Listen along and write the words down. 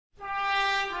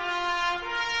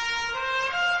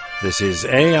This is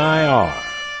AI.R.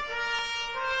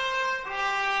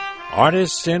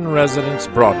 Artists in Residence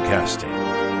Broadcasting,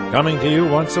 coming to you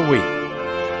once a week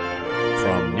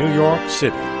from New York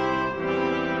City.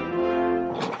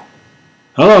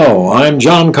 Hello, I'm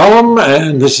John Cullum,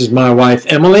 and this is my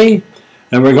wife Emily,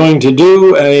 and we're going to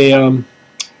do a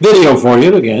video for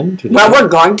you again today. Well, we're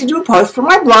going to do a post for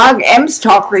my blog, Em's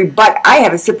Talkery, but I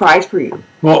have a surprise for you.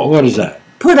 Well, what is that?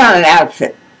 Put on an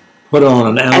outfit. Put on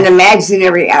an outfit? An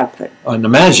imaginary outfit. An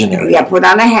imaginary? Yeah, put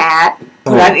on a hat,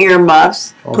 put on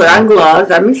earmuffs, put on gloves.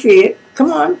 Let me see it.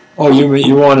 Come on. Oh,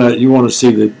 you want to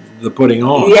see the putting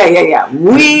on? Yeah.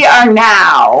 We are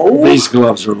now... These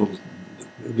gloves are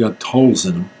got holes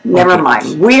in them. Never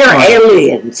mind. We are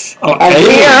aliens. Oh, and aliens.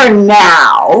 We are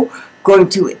now going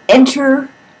to enter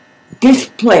this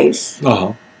place,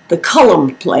 the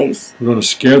Cullum place. We're going to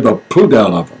scare the poot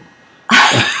out of them.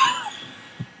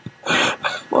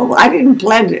 Well, I didn't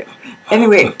plan it.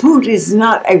 Anyway, poot is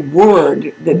not a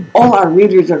word that all our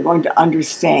readers are going to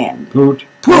understand. Poot?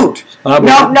 Poot.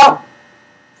 No.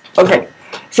 Okay.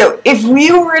 So if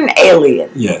we were an alien.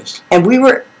 Yes. And we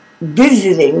were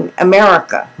visiting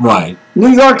America. Right. New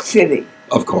York City.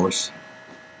 Of course.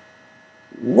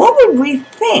 What would we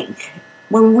think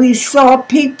when we saw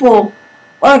people,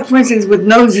 like for instance, with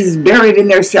noses buried in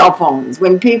their cell phones,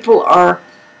 when people are,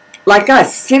 like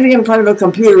us, sitting in front of a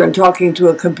computer and talking to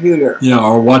a computer? Yeah,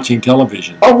 or watching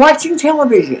television.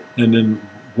 And then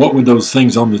what would those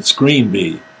things on the screen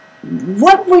be?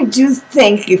 What would you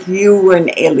think if you were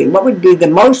an alien? What would be the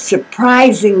most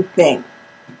surprising thing?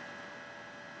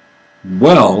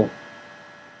 Well...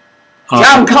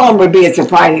 John Cullum would be a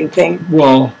surprising thing.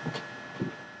 Well,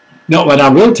 no, but I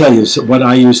will tell you what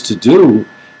I used to do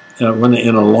when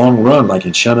in a long run, like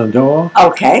in Shenandoah.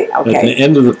 Okay. At the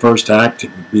end of the first act, it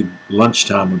would be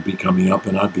lunchtime would be coming up,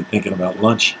 and I'd be thinking about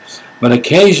lunch. But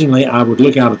occasionally, I would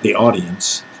look out at the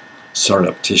audience,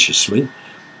 surreptitiously,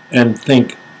 and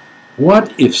think,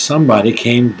 what if somebody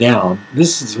came down,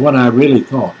 this is what I really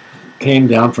thought, came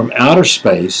down from outer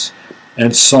space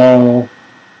and saw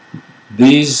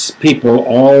these people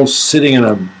all sitting in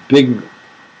a big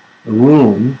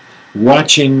room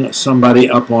watching somebody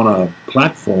up on a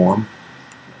platform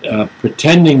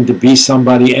pretending to be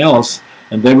somebody else,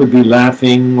 and they would be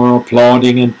laughing or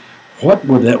applauding, and what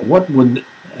would,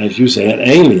 as you say,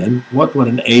 what would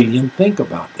an alien think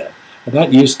about that?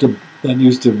 That used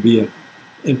to be an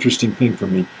interesting thing for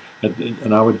me,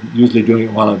 and I would usually do it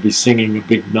while I'd be singing a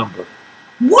big number.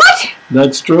 What?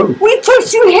 That's true. We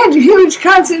thought you had huge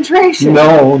concentration.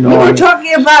 No. We were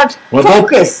talking about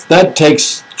focus. That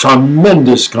takes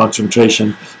tremendous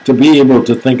concentration to be able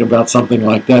to think about something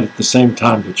like that at the same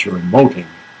time that you're emoting.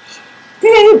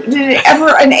 Did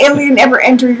an alien ever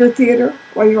enter your theater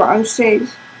while you were on stage?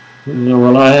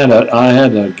 Well, I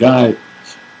had a guy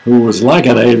who was like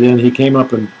an alien. He came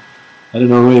up and I didn't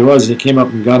know who he was. He came up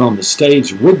and got on the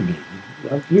stage with me.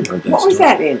 You've heard that. What was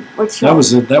that in? What show?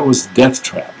 That was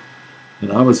Deathtrap,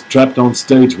 and I was trapped on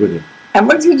stage with him. And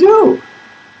what did you do?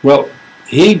 Well,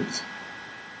 he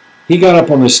got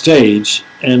up on the stage,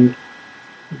 and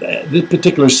this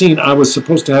particular scene, I was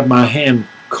supposed to have my hand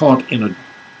caught in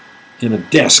a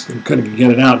desk and couldn't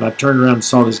get it out. And I turned around and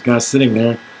saw this guy sitting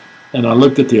there, and I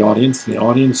looked at the audience. The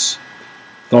audience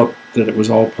thought that it was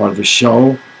all part of the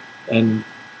show, and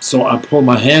so I pulled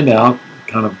my hand out,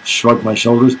 kind of shrugged my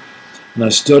shoulders. And I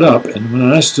stood up, and when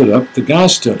I stood up, the guy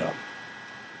stood up.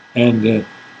 And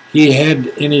he had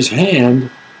in his hand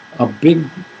a big,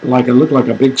 it looked like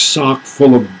a big sock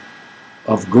full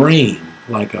of grain,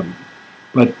 like you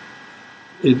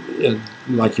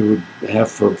would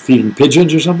have for feeding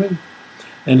pigeons or something.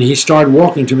 And he started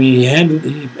walking to me, he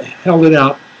held it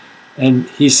out, and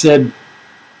he said,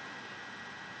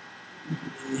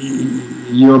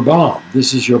 "Your bomb,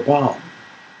 this is your bomb."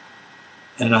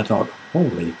 And I thought,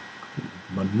 holy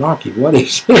monarchy, what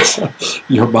is this?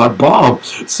 You're my bomb.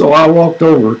 So I walked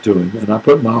over to him and I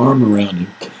put my arm around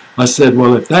him. I said,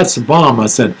 well, if that's a bomb, I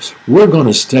said, we're going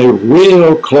to stay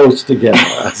real close together.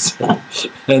 I said,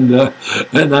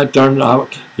 and I turned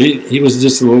out, he was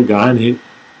just a little guy, and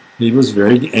he was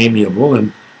very amiable,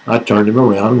 and I turned him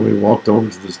around and we walked over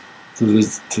to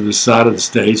the side of the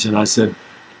stage, and I said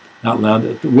out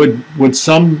loud, would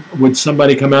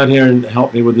somebody come out here and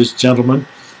help me with this gentleman?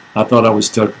 I thought I was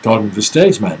talking to the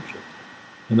stage manager.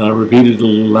 And I repeated it a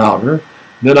little louder.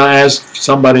 Then I asked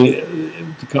somebody,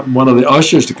 one of the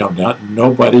ushers, to come down.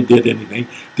 Nobody did anything.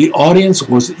 The audience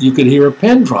you could hear a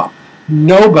pin drop.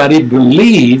 Nobody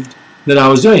believed that I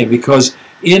was doing it, because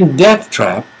in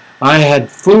Deathtrap, I had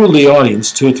fooled the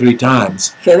audience 2 or 3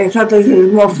 times. So they thought this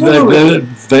was more foolery.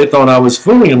 They thought I was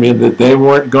fooling them, and that they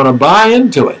weren't going to buy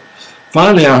into it.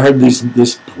 finally I heard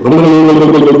this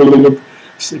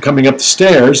coming up the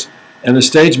stairs, and the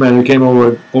stage manager came over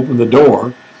and opened the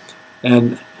door,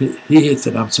 and he had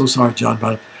said, "I'm so sorry, John,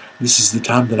 but this is the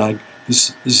time that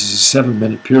this is a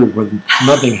 7-minute period where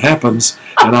nothing happens,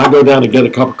 and I go down and get a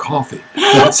cup of coffee."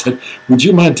 And I said, "Would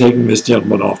you mind taking this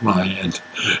gentleman off my hand?"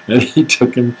 And he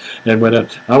took him and went up.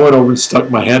 I went over and stuck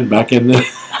my hand back in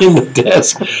the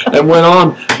desk and went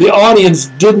on. The audience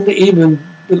didn't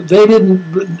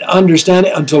understand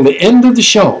it until the end of the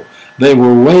show. They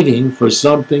were waiting for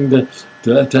something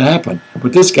to happen.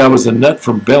 But this guy was a nut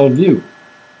from Bellevue.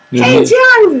 Hey,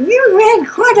 John, you've had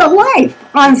quite a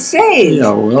life on stage.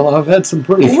 Yeah, well, I've had some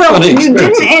pretty funny experiences. You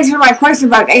didn't answer my question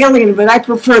about Alien, but I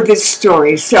prefer this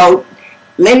story. So,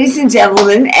 ladies and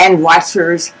gentlemen and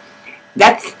watchers,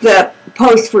 that's the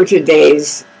post for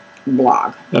today's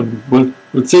blog. And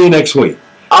we'll see you next week.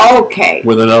 Okay.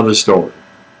 With another story.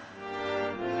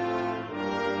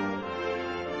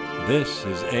 This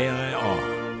is AI.R.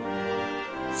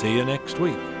 See you next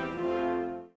week.